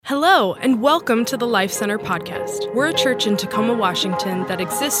Hello, and welcome to the Life Center podcast. We're a church in Tacoma, Washington that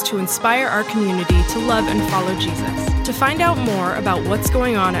exists to inspire our community to love and follow Jesus. To find out more about what's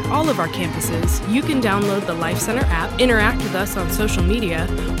going on at all of our campuses, you can download the Life Center app, interact with us on social media,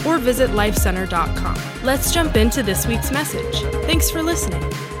 or visit lifecenter.com. Let's jump into this week's message. Thanks for listening.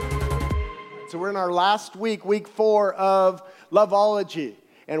 So we're in our last week, week 4 of Loveology.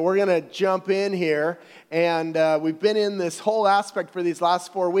 And we're going to jump in here, and we've been in this whole aspect for these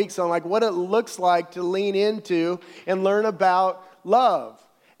last 4 weeks on like what it looks like to lean into and learn about love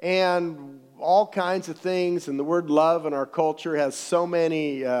and all kinds of things. And the word love in our culture has so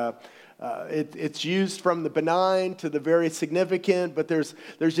many, it's used from the benign to the very significant, but there's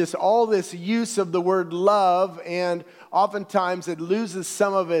just all this use of the word love, and oftentimes it loses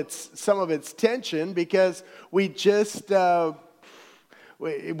some of its tension because we just...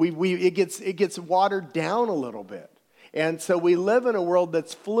 It gets watered down a little bit. And so we live in a world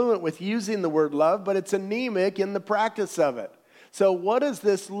that's fluent with using the word love, but it's anemic in the practice of it. So what does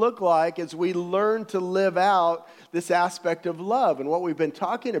this look like as we learn to live out this aspect of love? And what we've been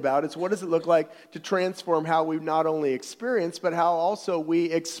talking about is what does it look like to transform how we not only experience, but how also we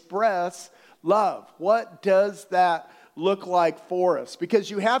express love? What does that look like for us?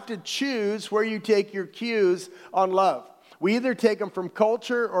 Because you have to choose where you take your cues on love. We either take them from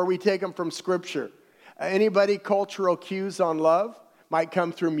culture or we take them from Scripture. Anybody cultural cues on love? Might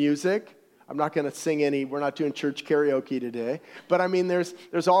come through music. I'm not going to sing any. We're not doing church karaoke today. But I mean, there's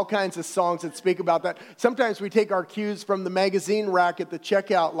all kinds of songs that speak about that. Sometimes we take our cues from the magazine rack at the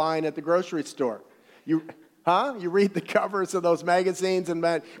checkout line at the grocery store. You read the covers of those magazines and,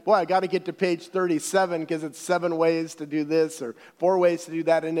 man, boy, I got to get to page 37 because it's 7 ways to do this or 4 ways to do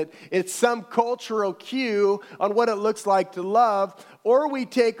that. And it's some cultural cue on what it looks like to love, or we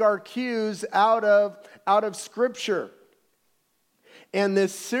take our cues out of Scripture. And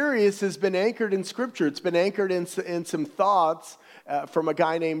this series has been anchored in Scripture. It's been anchored in some thoughts from a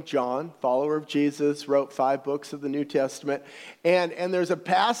guy named John, follower of Jesus, wrote 5 books of the New Testament. And there's a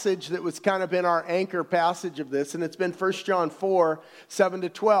passage that was kind of been our anchor passage of this, and it's been 1 John 4,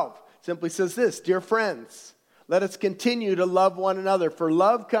 7-12. It simply says this: Dear friends, let us continue to love one another, for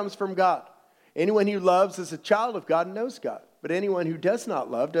love comes from God. Anyone who loves is a child of God and knows God. But anyone who does not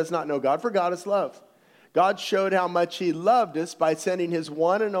love does not know God, for God is love. God showed how much He loved us by sending His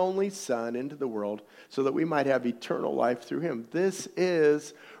one and only Son into the world so that we might have eternal life through Him. This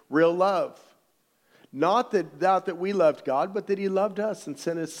is real love. Not that we loved God, but that He loved us and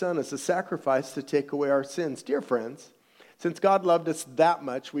sent His Son as a sacrifice to take away our sins. Dear friends, since God loved us that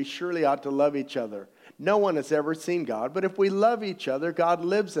much, we surely ought to love each other. No one has ever seen God, but if we love each other, God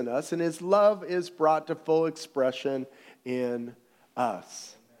lives in us, and His love is brought to full expression in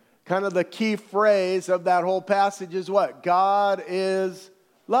us. Kind of the key phrase of that whole passage is what? God is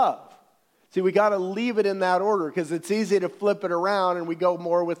love. See, we got to leave it in that order because it's easy to flip it around and we go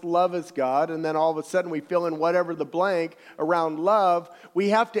more with love is God, and then all of a sudden we fill in whatever the blank around love. We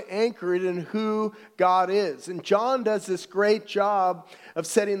have to anchor it in who God is. And John does this great job of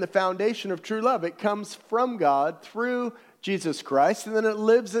setting the foundation of true love. It comes from God through Jesus Christ, and then it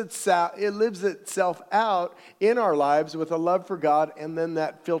lives itself out in our lives with a love for God, and then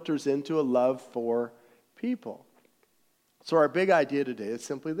that filters into a love for people. So our big idea today is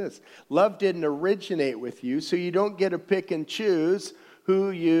simply this: love didn't originate with you, so you don't get to pick and choose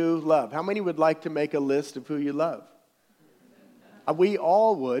who you love. How many would like to make a list of who you love? We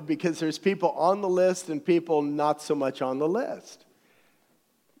all would, because there's people on the list and people not so much on the list.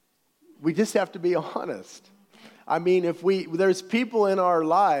 We just have to be honest. I mean, there's people in our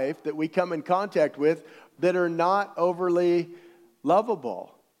life that we come in contact with that are not overly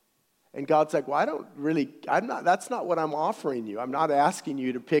lovable. And God's like, well, that's not what I'm offering you. I'm not asking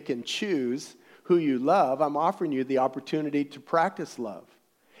you to pick and choose who you love. I'm offering you the opportunity to practice love.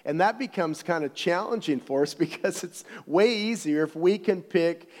 And that becomes kind of challenging for us because it's way easier if we can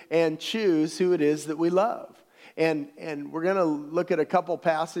pick and choose who it is that we love. And we're going to look at a couple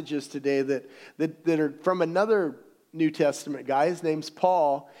passages today that are from another New Testament guy. His name's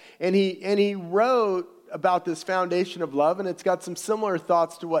Paul. And he wrote about this foundation of love, and it's got some similar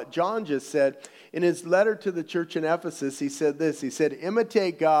thoughts to what John just said. In his letter to the church in Ephesus, he said this. He said,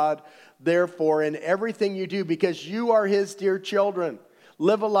 imitate God, therefore, in everything you do, because you are His dear children.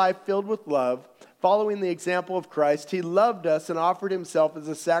 Live a life filled with love. Following the example of Christ, He loved us and offered Himself as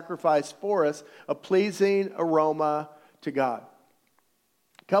a sacrifice for us, a pleasing aroma to God.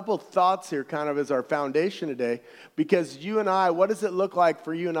 A couple thoughts here kind of as our foundation today, because you and I, what does it look like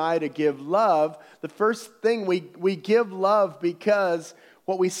for you and I to give love? The first thing, we give love because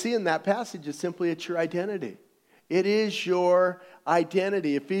what we see in that passage is simply it's your identity. It is your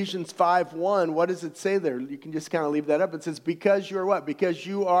identity. Ephesians 5:1, what does it say there? You can just kind of leave that up. It says, because you are what? Because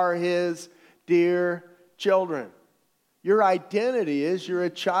you are his dear children. Your identity is you're a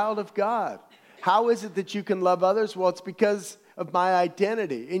child of God. How is it that you can love others? Well, it's because of my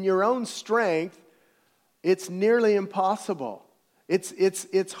identity. In your own strength, it's nearly impossible.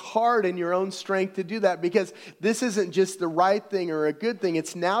 It's hard in your own strength to do that because this isn't just the right thing or a good thing.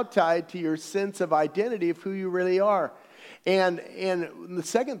 It's now tied to your sense of identity of who you really are. And the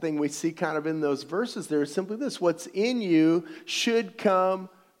second thing we see kind of in those verses there is simply this: what's in you should come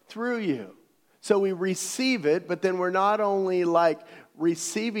through you. So we receive it, but then we're not only like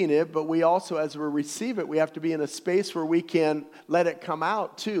receiving it, but we also, as we receive it, we have to be in a space where we can let it come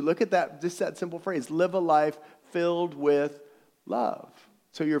out too. Look at that, just that simple phrase: live a life filled with love.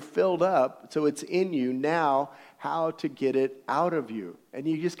 So you're filled up, so it's in you. Now, how to get it out of you? And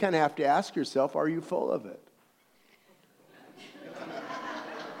you just kind of have to ask yourself, are you full of it?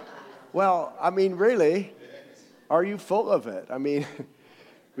 Well, I mean, really, are you full of it? I mean,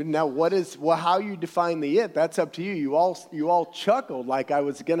 now how you define the it, that's up to you. You all chuckled like I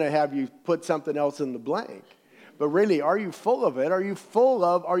was going to have you put something else in the blank. But really, are you full of it? Are you full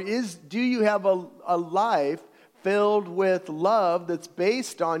of, do you have a life filled with love that's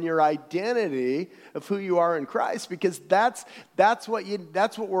based on your identity of who you are in Christ? Because that's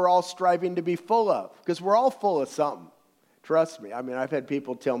what we're all striving to be full of. Because we're all full of something. Trust me. I mean, I've had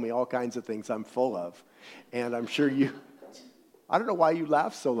people tell me all kinds of things I'm full of. And I'm sure I don't know why you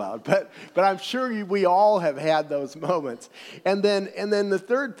laugh so loud, but I'm sure we all have had those moments. And then the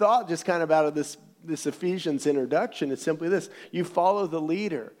third thought, just kind of out of this Ephesians introduction, is simply this: you follow the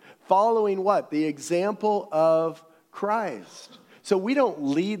leader. Following what? The example of Christ. So we don't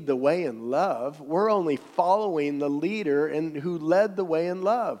lead the way in love. We're only following the leader and who led the way in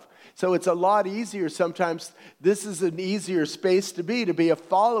love. So it's a lot easier sometimes. This is an easier space to be a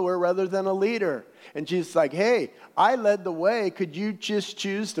follower rather than a leader. And Jesus is like, hey, I led the way. Could you just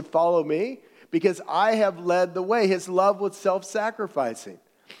choose to follow me? Because I have led the way. His love was self-sacrificing.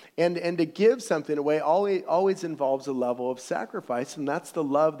 And to give something away always involves a level of sacrifice, and that's the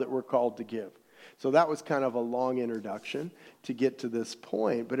love that we're called to give. So that was kind of a long introduction to get to this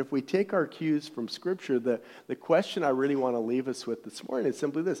point. But if we take our cues from Scripture, the question I really want to leave us with this morning is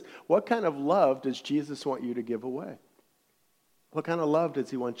simply this: what kind of love does Jesus want you to give away? What kind of love does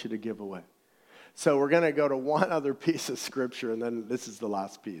he want you to give away? So we're going to go to one other piece of Scripture, and then this is the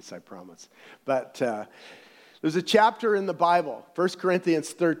last piece, I promise. But there's a chapter in the Bible, 1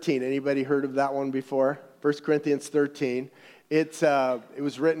 Corinthians 13. Anybody heard of that one before? 1 Corinthians 13. It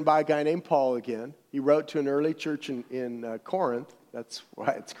was written by a guy named Paul again. He wrote to an early church in Corinth. That's why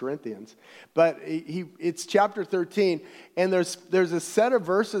it's Corinthians. But it's chapter 13, and there's a set of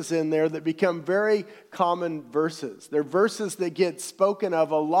verses in there that become very common verses. They're verses that get spoken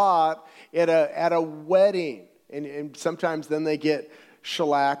of a lot at a wedding, and sometimes then they get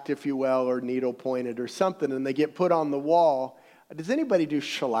shellacked, if you will, or needle pointed or something, and they get put on the wall. Does anybody do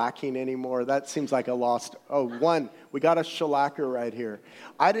shellacking anymore? That seems like a lost... we got a shellacker right here.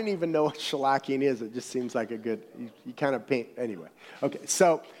 I didn't even know what shellacking is. It just seems like a good... You kind of paint... Anyway. Okay,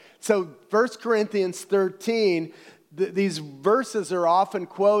 so 1 Corinthians 13, these verses are often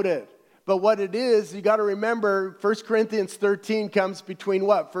quoted. But what it is, you got to remember, 1 Corinthians 13 comes between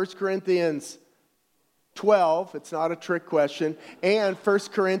what? 1 Corinthians 12, it's not a trick question, and 1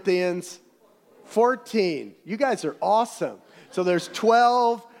 Corinthians 14. You guys are awesome. So there's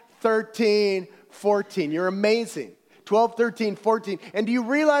 12, 13, 14. You're amazing. 12, 13, 14. And do you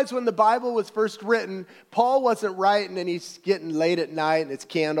realize when the Bible was first written, Paul wasn't writing and he's getting late at night and his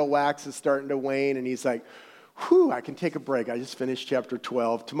candle wax is starting to wane and he's like, whew, I can take a break. I just finished chapter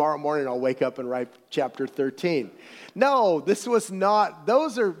 12. Tomorrow morning I'll wake up and write chapter 13. No, this was not.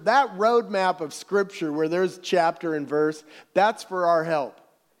 That roadmap of Scripture where there's chapter and verse, that's for our help.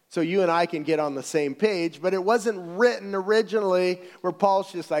 So you and I can get on the same page, but it wasn't written originally where Paul's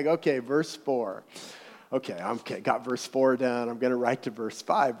just like, okay, verse 4. Okay, got verse 4 down. I'm going to write to verse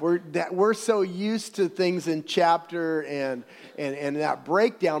 5. We're so used to things in chapter and that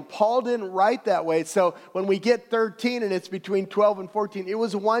breakdown. Paul didn't write that way. So when we get 13 and it's between 12 and 14, it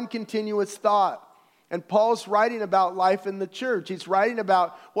was one continuous thought. And Paul's writing about life in the church. He's writing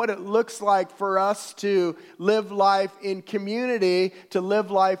about what it looks like for us to live life in community, to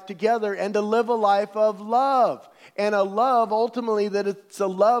live life together, and to live a life of love. And a love, ultimately, that it's a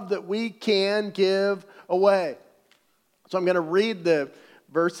love that we can give away. So I'm going to read the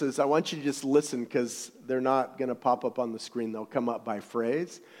verses. I want you to just listen because they're not going to pop up on the screen. They'll come up by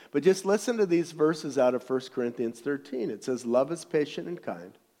phrase. But just listen to these verses out of 1 Corinthians 13. It says, love is patient and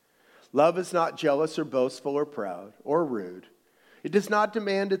kind. Love is not jealous or boastful or proud or rude. It does not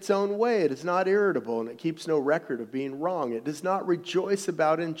demand its own way. It is not irritable, and it keeps no record of being wrong. It does not rejoice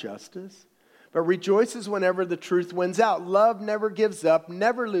about injustice, but rejoices whenever the truth wins out. Love never gives up,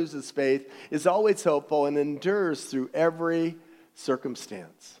 never loses faith, is always hopeful, and endures through every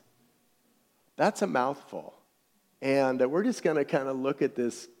circumstance. That's a mouthful. And we're just going to kind of look at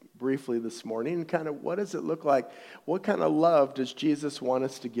this briefly this morning and kind of what does it look like? What kind of love does Jesus want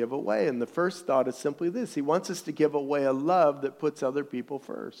us to give away? And the first thought is simply this. He wants us to give away a love that puts other people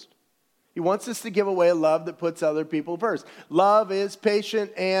first. He wants us to give away a love that puts other people first. Love is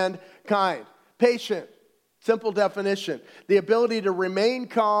patient and kind. Patient, simple definition. The ability to remain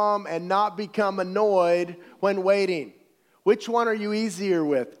calm and not become annoyed when waiting. Which one are you easier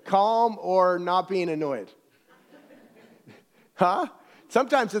with? Calm or not being annoyed? Huh?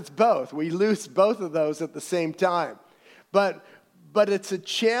 Sometimes it's both. We lose both of those at the same time. But it's a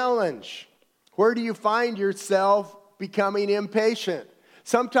challenge. Where do you find yourself becoming impatient?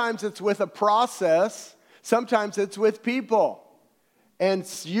 Sometimes it's with a process. Sometimes it's with people. And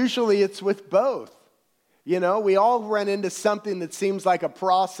usually it's with both. You know, we all run into something that seems like a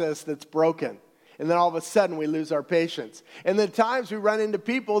process that's broken. And then all of a sudden we lose our patience. And then at times we run into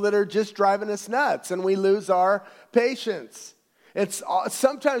people that are just driving us nuts and we lose our patience.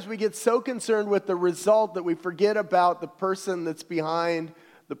 Sometimes we get so concerned with the result that we forget about the person that's behind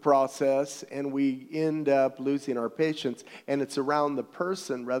the process and we end up losing our patience. And it's around the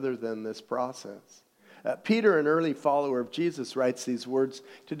person rather than this process. Peter, an early follower of Jesus, writes these words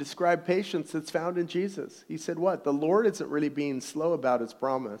to describe patience that's found in Jesus. He said what? The Lord isn't really being slow about his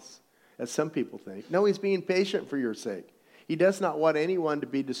promise, as some people think. No, he's being patient for your sake. He does not want anyone to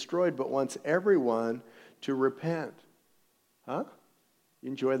be destroyed, but wants everyone to repent. Huh?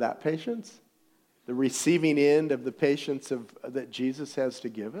 You enjoy that patience? The receiving end of the patience that Jesus has to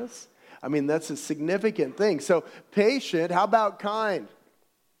give us? I mean, that's a significant thing. So patient, how about kind?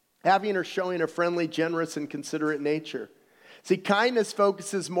 Having or showing a friendly, generous, and considerate nature. See, kindness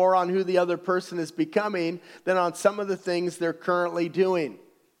focuses more on who the other person is becoming than on some of the things they're currently doing.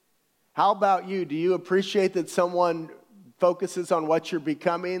 How about you? Do you appreciate that someone focuses on what you're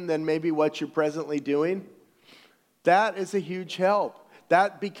becoming than maybe what you're presently doing? That is a huge help.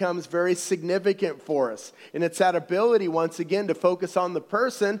 That becomes very significant for us. And it's that ability, once again, to focus on the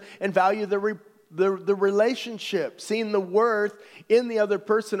person and value the relationship, seeing the worth in the other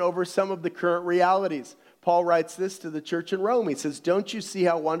person over some of the current realities. Paul writes this to the church in Rome. He says, "Don't you see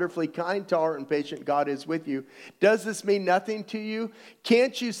how wonderfully kind, tolerant, and patient God is with you? Does this mean nothing to you?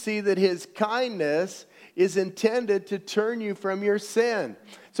 Can't you see that his kindness is intended to turn you from your sin?"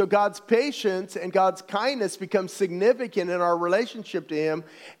 So God's patience and God's kindness becomes significant in our relationship to him,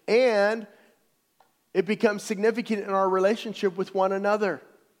 and it becomes significant in our relationship with one another.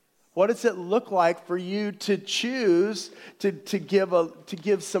 What does it look like for you to choose to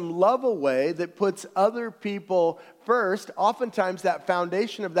give some love away that puts other people first? Oftentimes that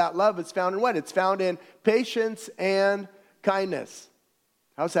foundation of that love is found in what? It's found in patience and kindness.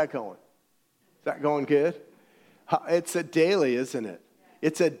 How's that going? Is that going good? It's a daily, isn't it?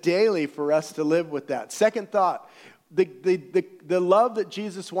 It's a daily for us to live with that. Second thought, the love that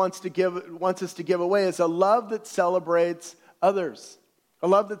Jesus wants us to give away is a love that celebrates others. A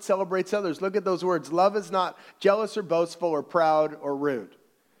love that celebrates others. Look at those words. Love is not jealous or boastful or proud or rude.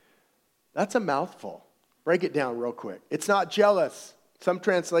 That's a mouthful. Break it down real quick. It's not jealous. Some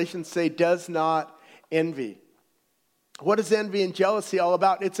translations say does not envy. What is envy and jealousy all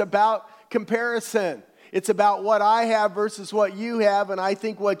about? It's about comparison. It's about what I have versus what you have, and I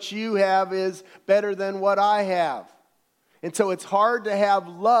think what you have is better than what I have. And so it's hard to have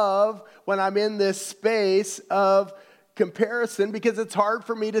love when I'm in this space of comparison because it's hard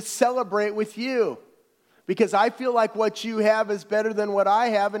for me to celebrate with you because I feel like what you have is better than what I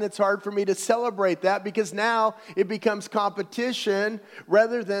have, and it's hard for me to celebrate that because now it becomes competition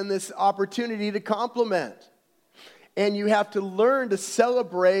rather than this opportunity to compliment. And you have to learn to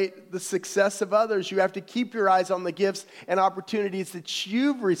celebrate the success of others. You have to keep your eyes on the gifts and opportunities that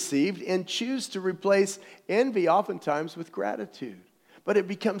you've received and choose to replace envy oftentimes with gratitude. But it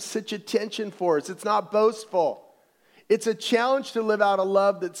becomes such a tension for us. It's not boastful. It's a challenge to live out a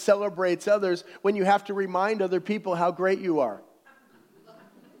love that celebrates others when you have to remind other people how great you are.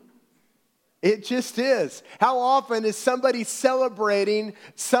 It just is. How often is somebody celebrating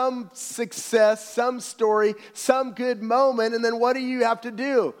some success, some story, some good moment, and then what do you have to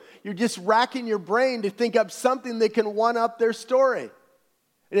do? You're just racking your brain to think up something that can one-up their story.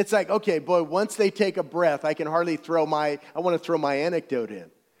 And it's like, okay, boy, once they take a breath, I can hardly I want to throw my anecdote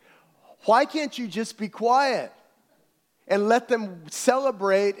in. Why can't you just be quiet and let them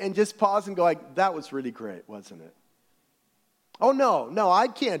celebrate and just pause and go like, that was really great, wasn't it? Oh, no, I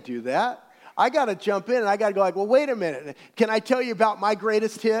can't do that. I got to jump in and I got to go like, well, wait a minute. Can I tell you about my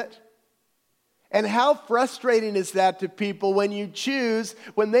greatest hit? And how frustrating is that to people when you choose,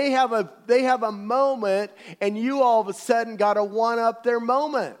 when they have a moment and you all of a sudden got to one-up their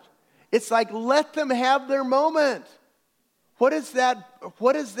moment. It's like, let them have their moment. What does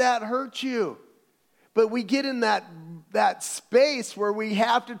that hurt you? But we get in that space where we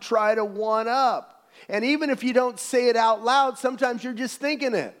have to try to one-up. And even if you don't say it out loud, sometimes you're just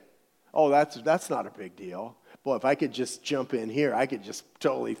thinking it. Oh, that's not a big deal. Boy, if I could just jump in here, I could just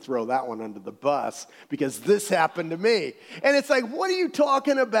totally throw that one under the bus because this happened to me. And it's like, what are you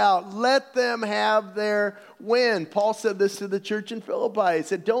talking about? Let them have their win. Paul said this to the church in Philippi. He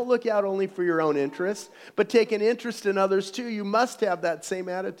said, don't look out only for your own interest, but take an interest in others too. You must have that same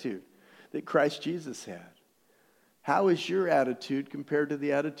attitude that Christ Jesus had. How is your attitude compared to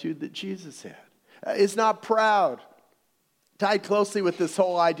the attitude that Jesus had? It's not proud. Tied closely with this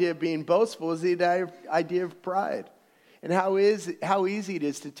whole idea of being boastful is the idea of pride. And how easy it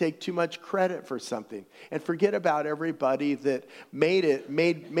is to take too much credit for something and forget about everybody that made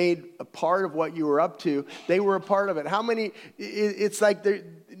a part of what you were up to. They were a part of it. It's like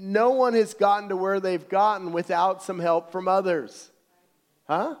no one has gotten to where they've gotten without some help from others.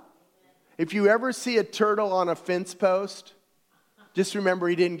 Huh? If you ever see a turtle on a fence post, just remember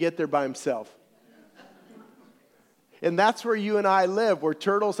he didn't get there by himself. And that's where you and I live. We're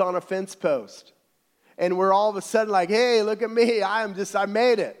turtles on a fence post. And we're all of a sudden like, hey, look at me. I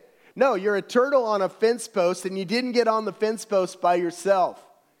made it. No, you're a turtle on a fence post and you didn't get on the fence post by yourself.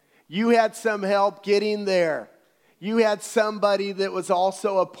 You had some help getting there. You had somebody that was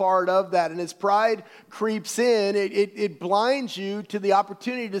also a part of that. And as pride creeps in, it blinds you to the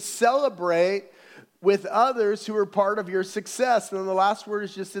opportunity to celebrate with others who are part of your success. And then the last word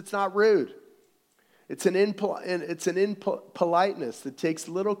is just, it's not rude. It's an impoliteness that takes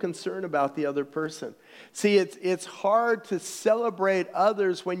little concern about the other person. See, it's hard to celebrate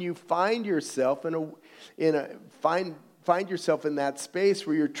others when you find yourself find yourself in that space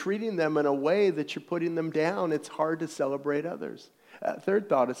where you're treating them in a way that you're putting them down. It's hard to celebrate others. Third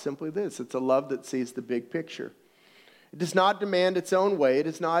thought is simply this: it's a love that sees the big picture. It does not demand its own way. It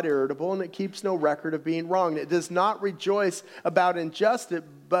is not irritable, and it keeps no record of being wrong. It does not rejoice about injustice,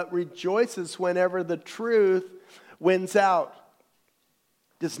 but rejoices whenever the truth wins out.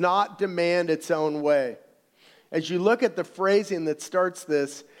 It does not demand its own way. As you look at the phrasing that starts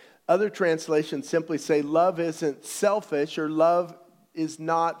this, other translations simply say love isn't selfish, or love is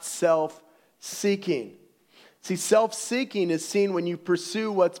not self-seeking. See, self-seeking is seen when you pursue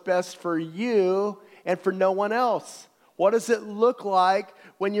what's best for you and for no one else. What does it look like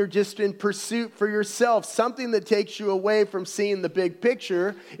when you're just in pursuit for yourself? Something that takes you away from seeing the big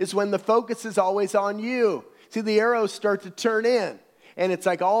picture is when the focus is always on you. See, the arrows start to turn in. And it's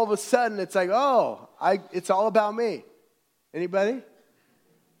like all of a sudden, it's like, it's all about me. Anybody?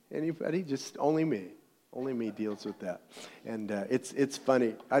 Anybody? Just only me. Only me deals with that. And it's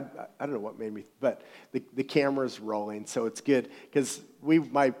funny. I don't know what made me, but the camera's rolling, so it's good. Because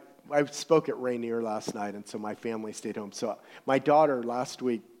I spoke at Rainier last night, and so my family stayed home. So my daughter, last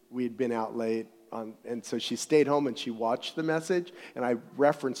week, we had been out late, and so she stayed home and she watched the message, and I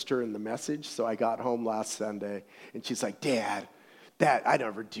referenced her in the message. So I got home last Sunday, and she's like, Dad, I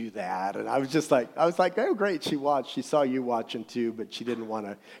never do that. And I was like, oh, great, she watched. She saw you watching too, but she didn't want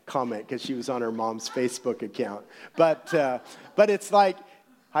to comment because she was on her mom's Facebook account. But it's like,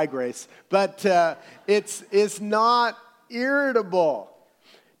 hi, Grace. But it's not irritable.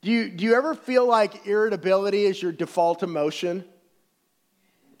 Do you ever feel like irritability is your default emotion?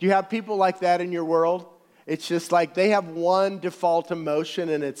 Do you have people like that in your world? It's just like they have one default emotion,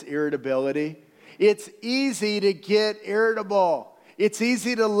 and it's irritability. It's easy to get irritable. It's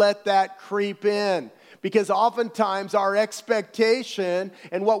easy to let that creep in because oftentimes our expectation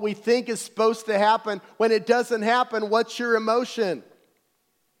and what we think is supposed to happen, when it doesn't happen, what's your emotion?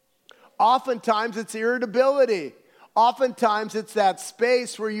 Oftentimes it's irritability. Oftentimes it's that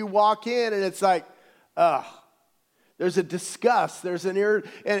space where you walk in and it's like, there's a disgust, there's an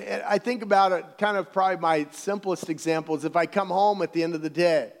and I think about it, kind of probably my simplest example is if I come home at the end of the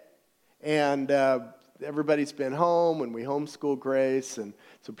day and everybody's been home and we homeschool Grace, and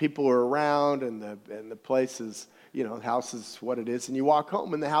so people are around and the place is, the house is what it is, and you walk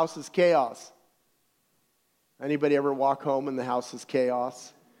home and the house is chaos. Anybody ever walk home and the house is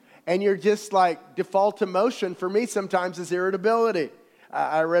chaos? And you're just like, default emotion for me sometimes is irritability.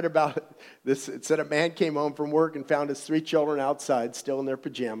 I read about this. It said a man came home from work and found his 3 children outside, still in their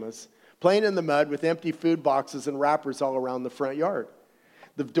pajamas, playing in the mud with empty food boxes and wrappers all around the front yard.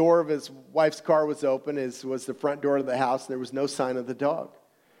 The door of his wife's car was open, as was the front door of the house, and there was no sign of the dog.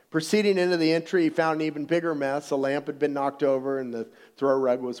 Proceeding into the entry, he found an even bigger mess. A lamp had been knocked over, and the throw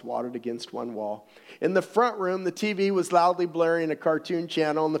rug was wadded against one wall. In the front room, the TV was loudly blaring a cartoon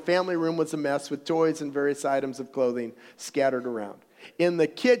channel, and the family room was a mess with toys and various items of clothing scattered around. In the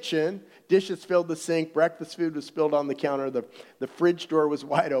kitchen, dishes filled the sink, breakfast food was spilled on the counter, the fridge door was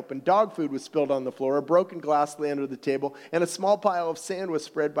wide open, dog food was spilled on the floor, a broken glass lay under the table, and a small pile of sand was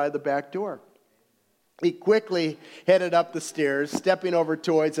spread by the back door. He quickly headed up the stairs, stepping over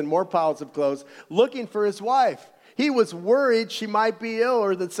toys and more piles of clothes, looking for his wife. He was worried she might be ill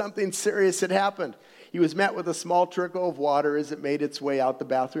or that something serious had happened. He was met with a small trickle of water as it made its way out the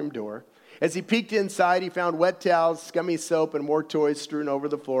bathroom door. As he peeked inside, he found wet towels, scummy soap, and more toys strewn over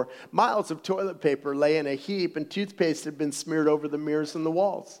the floor. Miles of toilet paper lay in a heap, and toothpaste had been smeared over the mirrors and the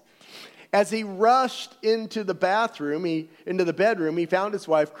walls. As he rushed into the bedroom, he found his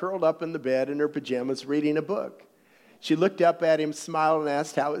wife curled up in the bed in her pajamas reading a book. She looked up at him, smiled, and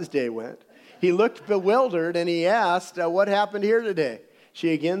asked how his day went. He looked bewildered, and he asked, what happened here today? She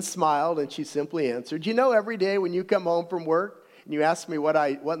again smiled, and she simply answered, you know, every day when you come home from work and you ask me what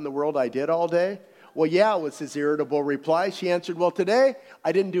in the world I did all day? Well, yeah, was his irritable reply. She answered, well, today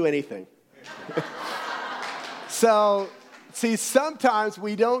I didn't do anything. So, see, sometimes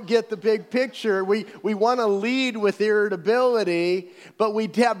we don't get the big picture. We want to lead with irritability, but we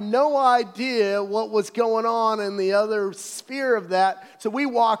have no idea what was going on in the other sphere of that. So we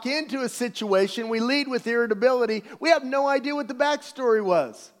walk into a situation, we lead with irritability. We have no idea what the backstory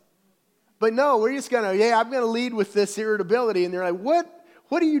was. But no, we're just going to, I'm going to lead with this irritability. And they're like,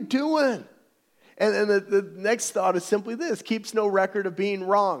 what are you doing? And the next thought is simply this: keeps no record of being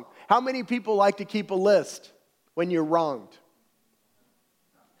wrong. How many people like to keep a list when you're wronged?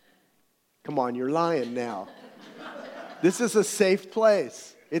 Come on, you're lying now. This is a safe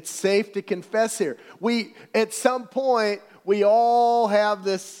place. It's safe to confess here. At some point, we all have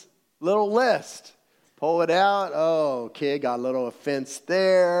this little list. Pull it out. Oh, okay, got a little offense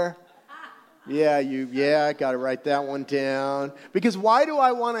there. I got to write that one down. Because why do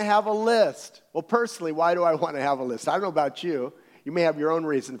I want to have a list? Well, personally, why do I want to have a list? I don't know about you. You may have your own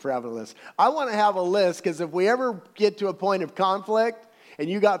reason for having a list. I want to have a list because if we ever get to a point of conflict and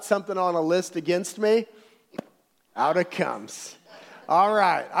you got something on a list against me, out it comes. All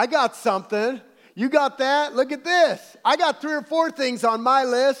right, I got something. You got that? Look at this. I got 3 or 4 things on my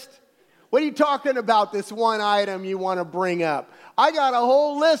list. What are you talking about, this one item you want to bring up? I got a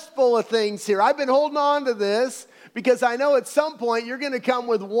whole list full of things here. I've been holding on to this because I know at some point you're going to come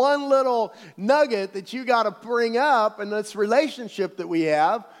with one little nugget that you got to bring up in this relationship that we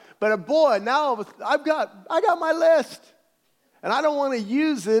have. But boy, now I got my list. And I don't want to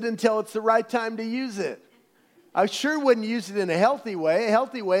use it until it's the right time to use it. I sure wouldn't use it in a healthy way. A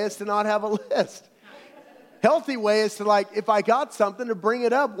healthy way is to not have a list. Healthy way is to, if I got something, to bring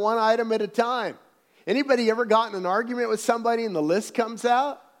it up one item at a time. Anybody ever gotten in an argument with somebody and the list comes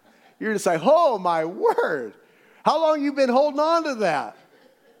out? You're just like, oh, my word. How long you been holding on to that?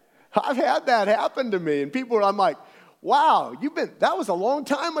 I've had that happen to me. And I'm like, wow, that was a long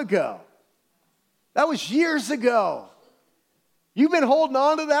time ago. That was years ago. You've been holding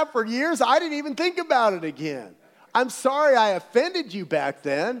on to that for years? I didn't even think about it again. I'm sorry I offended you back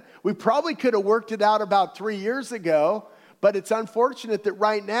then. We probably could have worked it out about 3 years ago, but it's unfortunate that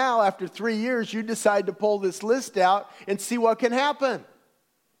right now, after 3 years, you decide to pull this list out and see what can happen.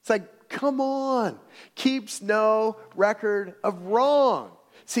 It's like, come on. Keeps no record of wrong.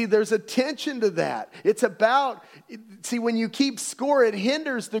 See, there's a tension to that. It's about, when you keep score, it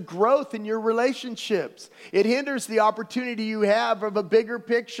hinders the growth in your relationships. It hinders the opportunity you have of a bigger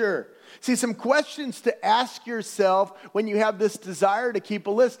picture. See, some questions to ask yourself when you have this desire to keep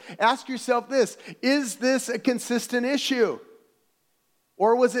a list. Ask yourself this: is this a consistent issue?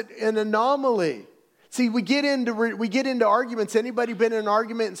 Or was it an anomaly? See, we get into arguments. Anybody been in an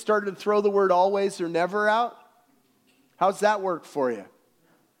argument and started to throw the word always or never out? How's that work for you?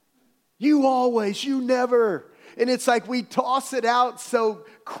 You always, you never. And it's like we toss it out so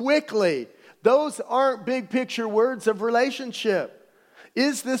quickly. Those aren't big picture words of relationship.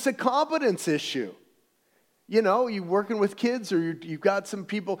 Is this a competence issue? You know, you working with kids, or you've got some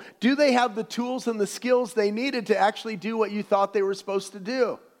people. Do they have the tools and the skills they needed to actually do what you thought they were supposed to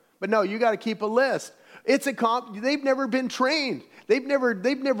do? But no, you got to keep a list. They've never been trained. They've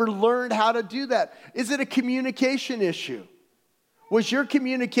never learned how to do that. Is it a communication issue? Was your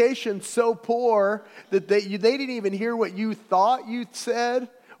communication so poor that they didn't even hear what you thought you said,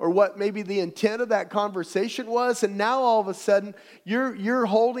 or what maybe the intent of that conversation was, and now all of a sudden you're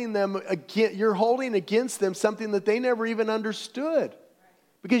holding against them something that they never even understood?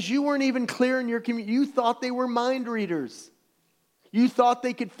 Because you weren't even clear in your community. You thought they were mind readers. You thought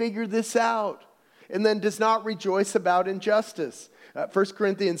they could figure this out. And then does not rejoice about injustice. 1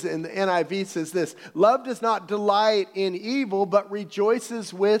 Corinthians in the NIV says this, love does not delight in evil, but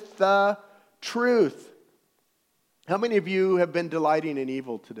rejoices with the truth. How many of you have been delighting in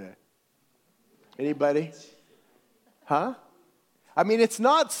evil today? Anybody? Huh? I mean, it's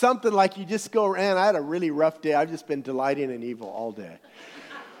not something like you just go, man, I had a really rough day. I've just been delighting in evil all day.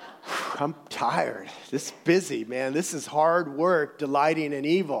 I'm tired. This is busy, man. This is hard work, delighting in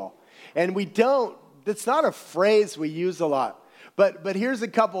evil. And it's not a phrase we use a lot. But here's a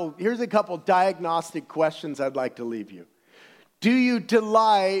couple diagnostic questions I'd like to leave you. Do you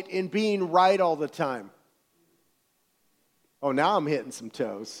delight in being right all the time? Oh, now I'm hitting some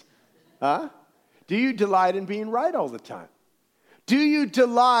toes. Huh? Do you delight in being right all the time? Do you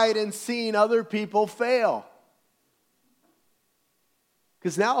delight in seeing other people fail?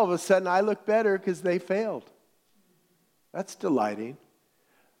 Because now all of a sudden I look better because they failed. That's delighting.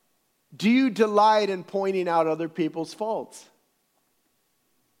 Do you delight in pointing out other people's faults?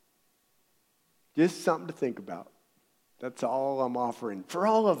 Just something to think about. That's all I'm offering for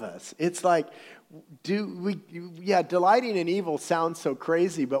all of us. It's like, delighting in evil sounds so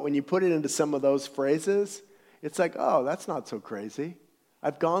crazy, but when you put it into some of those phrases, it's like, oh, that's not so crazy.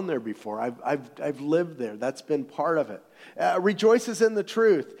 I've gone there before. I've lived there. That's been part of it. Rejoices in the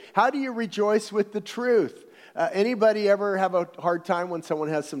truth. How do you rejoice with the truth? Anybody ever have a hard time when someone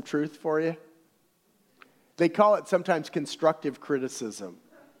has some truth for you? They call it sometimes constructive criticism.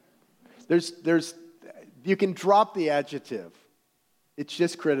 You can drop the adjective. It's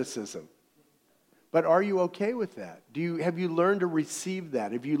just criticism. But are you okay with that? Have you learned to receive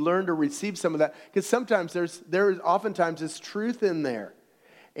that? Have you learned to receive some of that? Because sometimes oftentimes is truth in there.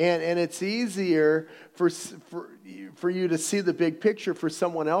 And it's easier for you to see the big picture for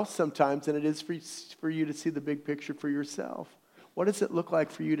someone else sometimes than it is for you to see the big picture for yourself. What does it look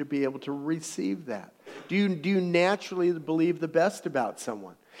like for you to be able to receive that? Do you naturally believe the best about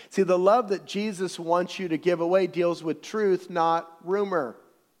someone? See, the love that Jesus wants you to give away deals with truth, not rumor.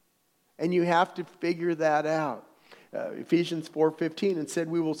 And you have to figure that out. Ephesians 4:15, and said,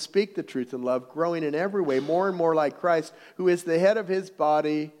 we will speak the truth in love, growing in every way more and more like Christ, who is the head of his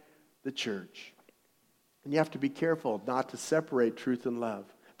body, the church. And you have to be careful not to separate truth and love.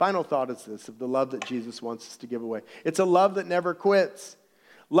 Final thought is this, of the love that Jesus wants us to give away. It's a love that never quits.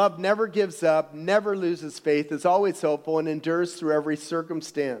 Love never gives up, never loses faith, is always hopeful, and endures through every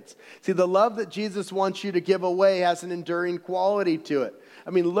circumstance. See, the love that Jesus wants you to give away has an enduring quality to it. I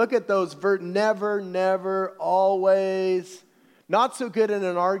mean, look at those never, never, always. Not so good in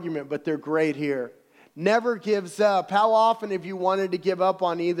an argument, but they're great here. Never gives up. How often have you wanted to give up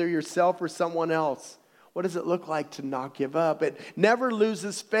on either yourself or someone else? What does it look like to not give up? It never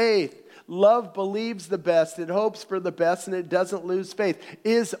loses faith. Love believes the best. It hopes for the best, and it doesn't lose faith.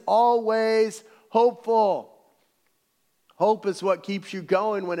 Is always hopeful. Hope is what keeps you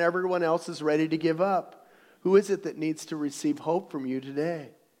going when everyone else is ready to give up. Who is it that needs to receive hope from you today?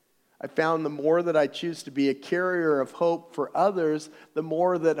 I found the more that I choose to be a carrier of hope for others, the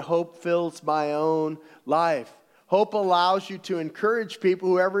more that hope fills my own life. Hope allows you to encourage people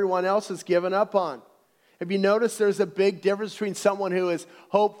who everyone else has given up on. Have you noticed there's a big difference between someone who is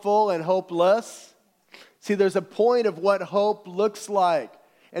hopeful and hopeless? See, there's a point of what hope looks like.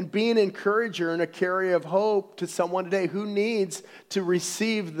 And be an encourager and a carrier of hope to someone today who needs to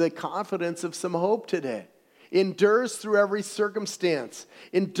receive the confidence of some hope today. Endures through every circumstance.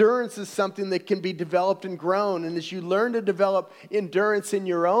 Endurance is something that can be developed and grown. And as you learn to develop endurance in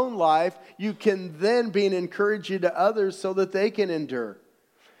your own life, you can then be an encourager to others so that they can endure.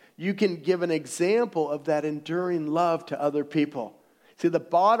 You can give an example of that enduring love to other people. See, the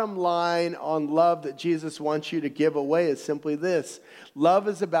bottom line on love that Jesus wants you to give away is simply this. Love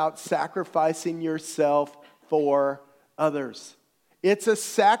is about sacrificing yourself for others. It's a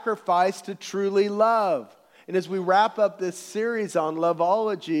sacrifice to truly love. And as we wrap up this series on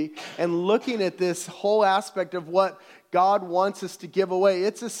Loveology and looking at this whole aspect of what God wants us to give away,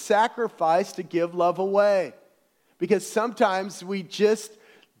 it's a sacrifice to give love away. Because sometimes we just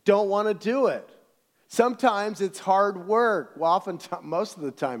don't want to do it. Sometimes it's hard work. Well, most of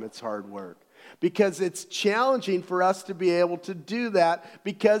the time it's hard work. Because it's challenging for us to be able to do that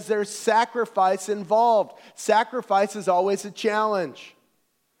because there's sacrifice involved. Sacrifice is always a challenge.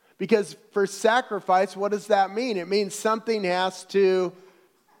 Because for sacrifice, what does that mean? It means something has to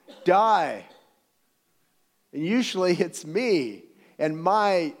die. And usually it's me and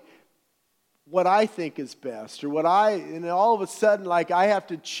what I think is best, and all of a sudden, I have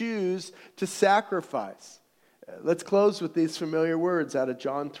to choose to sacrifice. let's close with these familiar words out of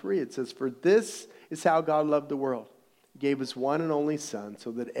John 3. It says, "For this is how God loved the world. He gave his one and only Son,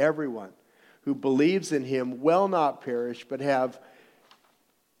 so that everyone who believes in him will not perish, but have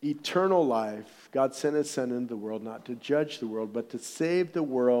eternal life. God sent his Son into the world, not to judge the world, but to save the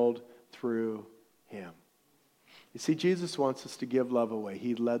world through him." You see, Jesus wants us to give love away.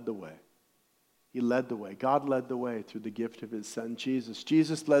 He led the way. He led the way. God led the way through the gift of his Son, Jesus.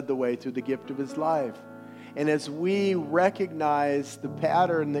 Jesus led the way through the gift of his life. And as we recognize the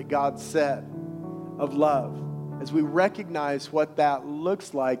pattern that God set of love, as we recognize what that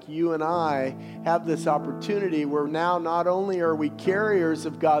looks like, you and I have this opportunity where now not only are we carriers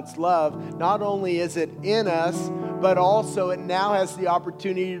of God's love, not only is it in us, but also it now has the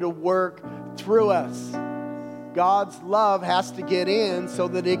opportunity to work through us. God's love has to get in so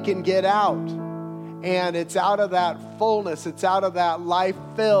that it can get out. And it's out of that fullness, it's out of that life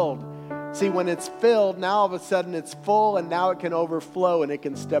filled. See, when it's filled, now all of a sudden it's full, and now it can overflow and it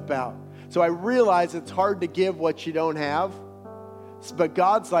can step out. So I realize it's hard to give what you don't have. But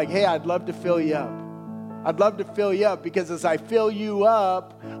God's like, hey, I'd love to fill you up. I'd love to fill you up, because as I fill you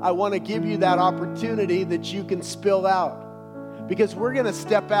up, I want to give you that opportunity that you can spill out. Because we're going to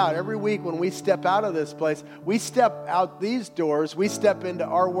step out. Every week when we step out of this place, we step out these doors, we step into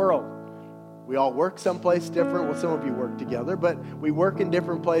our world. We all work someplace different. Well, some of you work together, but we work in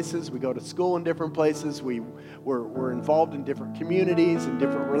different places. We go to school in different places. We're involved in different communities and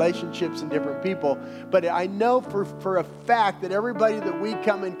different relationships and different people. But I know for a fact that everybody that we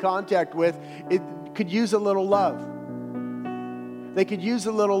come in contact with, it could use a little love. They could use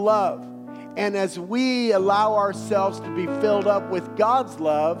a little love. And as we allow ourselves to be filled up with God's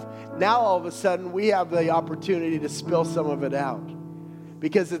love, now all of a sudden we have the opportunity to spill some of it out.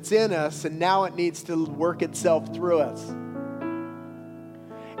 Because it's in us, and now it needs to work itself through us.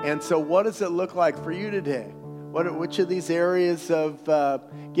 And so what does it look like for you today? Which of these areas of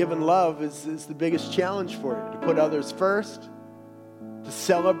giving love is the biggest challenge for you? To put others first? To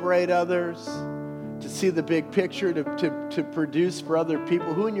celebrate others? To see the big picture? To produce for other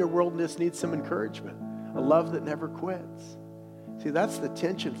people? Who in your world just needs some encouragement? A love that never quits. See, that's the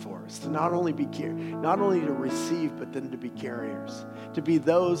tension for us, to not only to receive, but then to be carriers. To be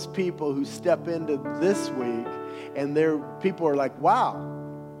those people who step into this week and people are like, wow,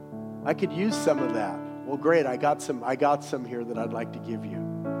 I could use some of that. Well, great, I got some here that I'd like to give you.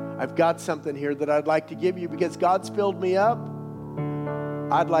 I've got something here that I'd like to give you because God's filled me up.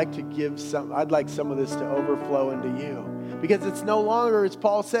 I'd like some of this to overflow into you. Because it's no longer, as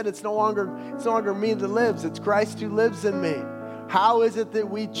Paul said, it's no longer me that lives, it's Christ who lives in me. How is it that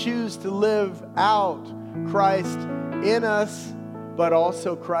we choose to live out Christ in us, but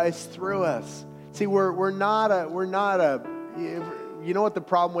also Christ through us? See, we're not a, you know what the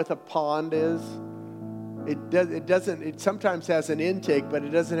problem with a pond is? It sometimes has an intake, but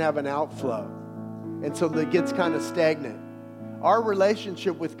it doesn't have an outflow. And so it gets kind of stagnant. Our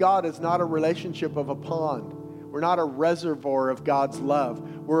relationship with God is not a relationship of a pond. We're not a reservoir of God's love.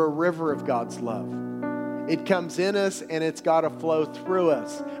 We're a river of God's love. It comes in us and it's got to flow through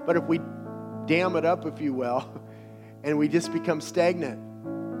us. But if we dam it up, if you will, and we just become stagnant,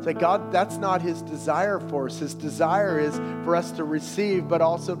 it's like God, that's not his desire for us. His desire is for us to receive, but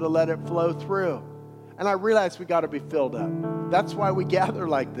also to let it flow through. And I realize we got to be filled up. That's why we gather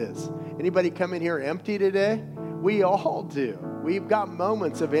like this. Anybody come in here empty today? We all do. We've got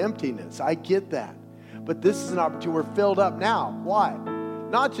moments of emptiness. I get that. But this is an opportunity. We're filled up now. Why?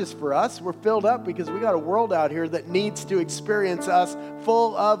 Not just for us. We're filled up because we got a world out here that needs to experience us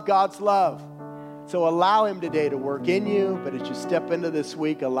full of God's love. So allow him today to work in you, but as you step into this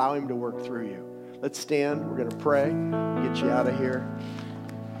week, allow him to work through you. Let's stand. We're going to pray, get you out of here.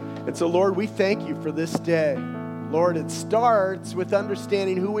 And so, Lord, we thank you for this day. Lord, it starts with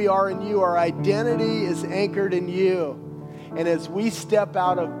understanding who we are in you. Our identity is anchored in you. And as we step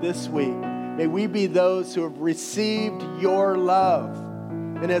out of this week, may we be those who have received your love.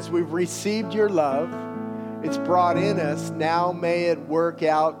 And as we've received your love, it's brought in us. Now may it work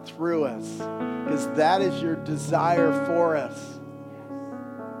out through us, because that is your desire for us.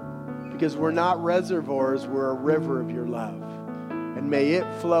 Because we're not reservoirs, we're a river of your love. And may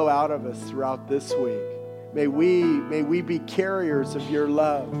it flow out of us throughout this week. May we be carriers of your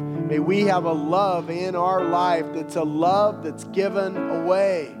love. May we have a love in our life that's a love that's given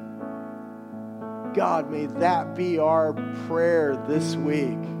away. God, may that be our prayer this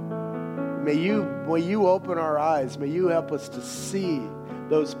week. May you open our eyes. May you help us to see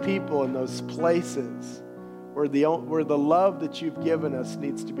those people and those places where the love that you've given us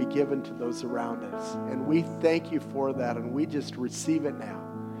needs to be given to those around us. And we thank you for that, and we just receive it now.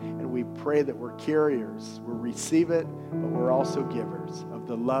 And we pray that we're carriers. We'll receive it, but we're also givers of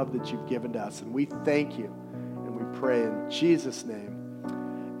the love that you've given to us. And we thank you. And we pray in Jesus'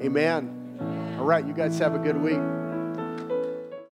 name. Amen. All right, you guys have a good week.